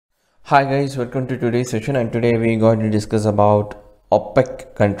Hi guys, welcome to today's session, and today we're going to discuss about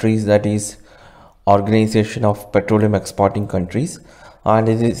OPEC countries, that is Organization of Petroleum Exporting Countries. And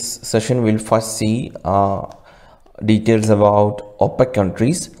in this session we'll first see details about OPEC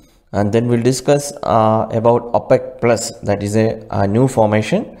countries, and then we'll discuss about OPEC plus, that is a new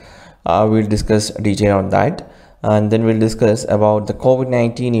formation. We'll discuss detail on that, and then we'll discuss about the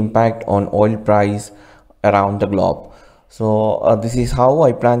COVID-19 impact on oil price around the globe. So this is how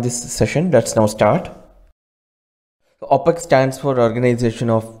I plan this session. Let's now start. OPEC stands for Organization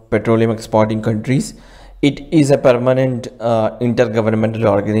of Petroleum Exporting Countries. It is a permanent intergovernmental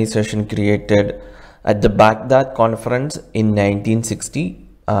organization created at the Baghdad Conference in 1960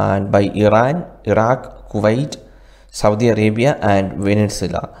 and by Iran, Iraq, Kuwait, Saudi Arabia and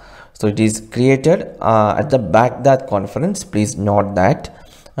Venezuela. So it is created at the Baghdad Conference, please note that,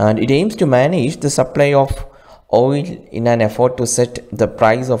 and it aims to manage the supply of oil in an effort to set the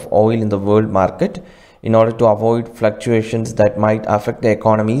price of oil in the world market in order to avoid fluctuations that might affect the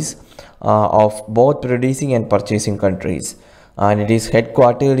economies of both producing and purchasing countries. And it is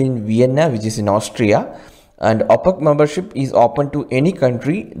headquartered in Vienna, which is in Austria, and OPEC membership is open to any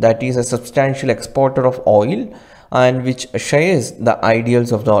country that is a substantial exporter of oil and which shares the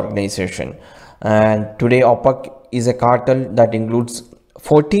ideals of the organization. And today OPEC is a cartel that includes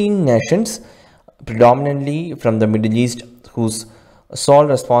 14 nations, predominantly from the Middle East, whose sole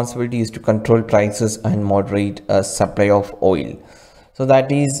responsibility is to control prices and moderate supply of oil. So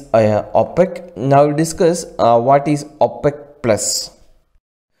that is OPEC. Now we'll discuss what is OPEC plus.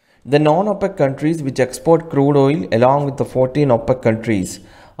 The non-OPEC countries which export crude oil along with the 14 OPEC countries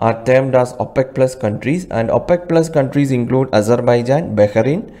are termed as OPEC plus countries, and OPEC plus countries include Azerbaijan,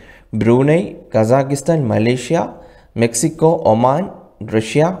 Bahrain, Brunei, Kazakhstan, Malaysia, Mexico, Oman,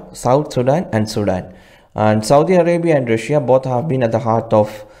 Russia, South Sudan and Sudan. And Saudi Arabia and Russia both have been at the heart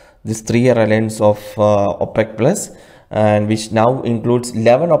of this three-year alliance of OPEC plus, and which now includes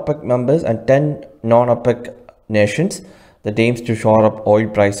 11 OPEC members and 10 non-OPEC nations that aims to shore up oil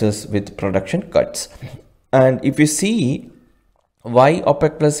prices with production cuts. And if you see why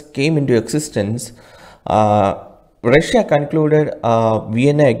OPEC plus came into existence, Russia concluded a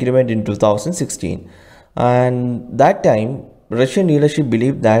Vienna agreement in 2016, and that time Russian leadership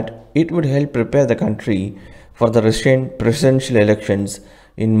believed that it would help prepare the country for the Russian presidential elections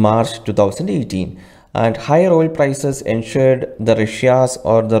in March 2018, and higher oil prices ensured the Russia's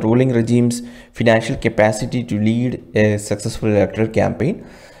or the ruling regime's financial capacity to lead a successful electoral campaign.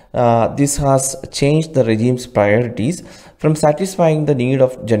 This has changed the regime's priorities from satisfying the need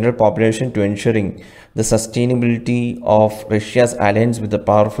of general population to ensuring the sustainability of Russia's alliance with the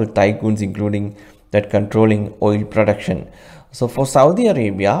powerful tycoons, including that controlling oil production. So for Saudi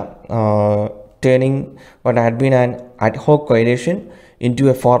Arabia, turning what had been an ad hoc coalition into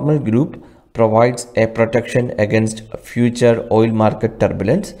a formal group provides a protection against future oil market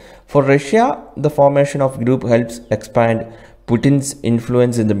turbulence. For Russia, the formation of group helps expand Putin's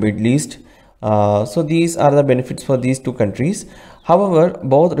influence in the Middle East. So these are the benefits for these two countries. However,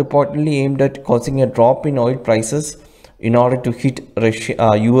 both reportedly aimed at causing a drop in oil prices in order to hit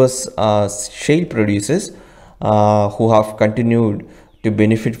US shale producers who have continued to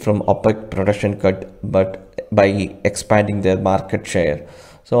benefit from OPEC production cut, but by expanding their market share.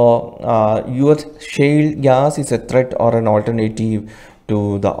 So US shale gas is a threat or an alternative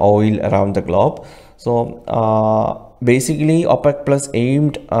to the oil around the globe. So basically OPEC plus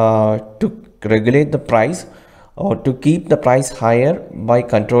aimed to regulate the price or to keep the price higher by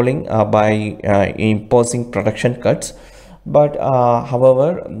controlling by imposing production cuts. But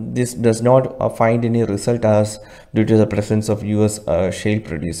however, this does not find any result as due to the presence of US shale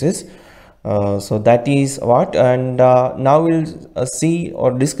producers. So that is what, and now we'll see or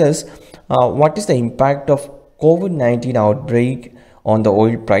discuss what is the impact of COVID-19 outbreak on the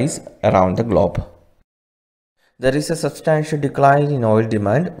oil price around the globe. There is a substantial decline in oil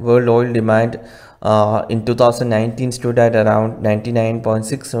demand. World oil demand in 2019 stood at around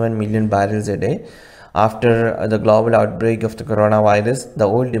 99.67 million barrels a day. After the global outbreak of the coronavirus, the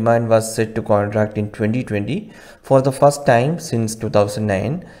oil demand was set to contract in 2020 for the first time since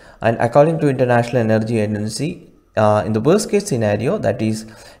 2009. And according to International Energy Agency, in the worst case scenario, that is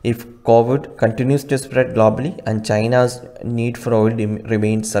if COVID continues to spread globally and China's need for oil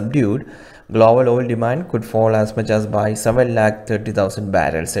remains subdued, global oil demand could fall as much as by 730,000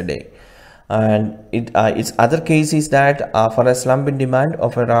 barrels a day. And its other case is that for a slump in demand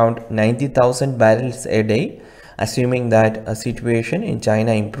of around 90,000 barrels a day, assuming that a situation in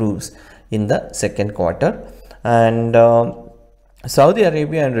China improves in the second quarter. And Saudi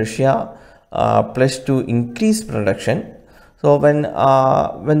Arabia and Russia pledged to increase production. So when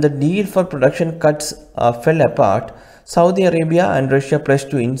the deal for production cuts fell apart, Saudi Arabia and Russia pledged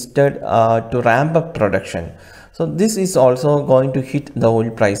to instead to ramp up production. So this is also going to hit the oil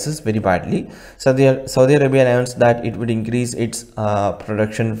prices very badly. Saudi Arabia announced that it would increase its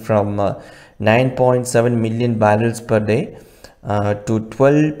production from 9.7 million barrels per day to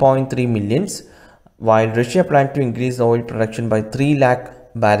 12.3 millions, while Russia planned to increase the oil production by 3 lakh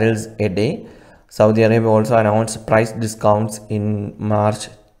barrels a day. Saudi Arabia also announced price discounts in March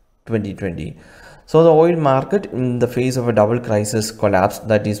 2020. So the oil market in the face of a double crisis collapsed.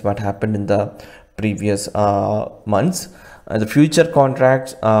 That is what happened in the previous months. The future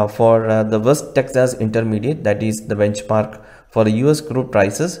contracts for the West Texas Intermediate, that is the benchmark for the US crude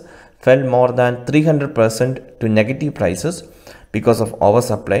prices, fell more than 300% to negative prices because of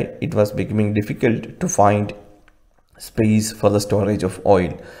oversupply. It was becoming difficult to find space for the storage of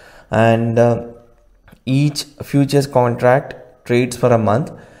oil, and each futures contract trades for a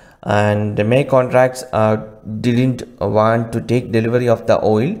month, and the May contracts didn't want to take delivery of the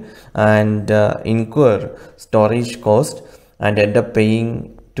oil and incur storage cost and end up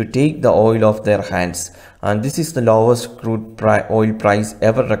paying to take the oil off their hands. And this is the lowest oil price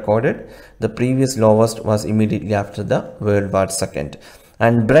ever recorded. The previous lowest was immediately after the World War II.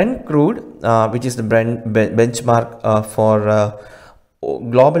 And Brent crude, which is the benchmark for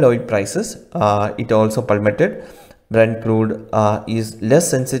global oil prices, it also plummeted. Brent crude is less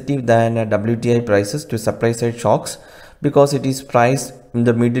sensitive than WTI prices to supply side shocks because it is priced in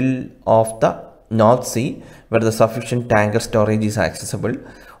the middle of the North Sea, where the sufficient tanker storage is accessible,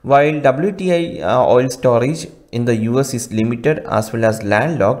 while WTI oil storage in the US is limited as well as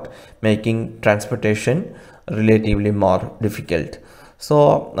landlocked, making transportation relatively more difficult.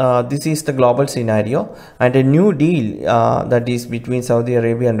 So this is the global scenario, and a new deal that is between Saudi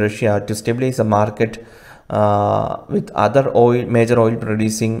Arabia and Russia to stabilize the market with other major oil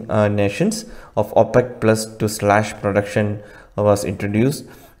producing nations of OPEC plus to slash production was introduced,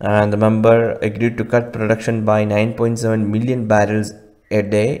 and the member agreed to cut production by 9.7 million barrels a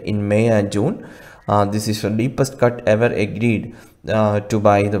day in May and June. This is the deepest cut ever agreed to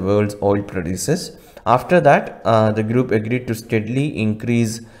by the world's oil producers. After that, the group agreed to steadily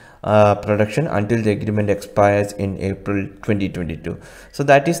increase production until the agreement expires in April 2022. So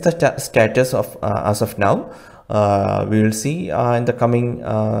that is the status of as of now. We will see in the coming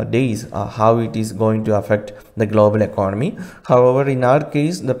days how it is going to affect the global economy. However, in our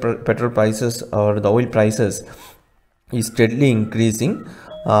case, the petrol prices or the oil prices is steadily increasing,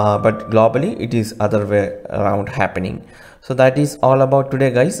 but globally it is other way around happening. So that is all about today,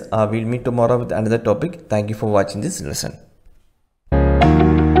 guys. We'll meet tomorrow with another topic. Thank you for watching this lesson.